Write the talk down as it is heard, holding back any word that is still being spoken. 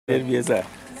Biasa.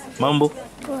 Mambo?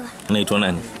 Poa. Unaitwa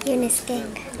nani? Yunis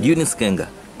Kenga. Yunis Kenga.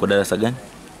 Kwa darasa gani?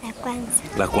 La kwanza.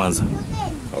 La kwanza.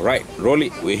 All right,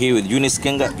 Rolly, we're here with Yunis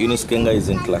Kenga. Yunis Kenga is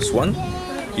in class 1.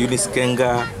 Yunis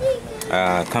Kenga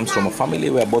comes from a family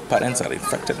where both parents are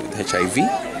infected with HIV,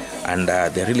 and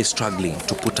they're really struggling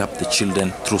to put up the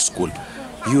children through school.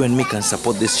 You and me can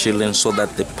support these children so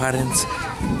that the parents,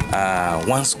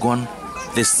 once gone,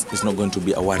 this is not going to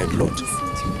be a worried load.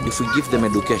 If we give them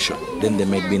education, then they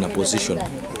might be in a position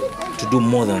to do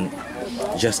more than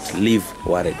just live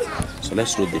worried. So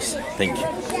let's do this. Thank you.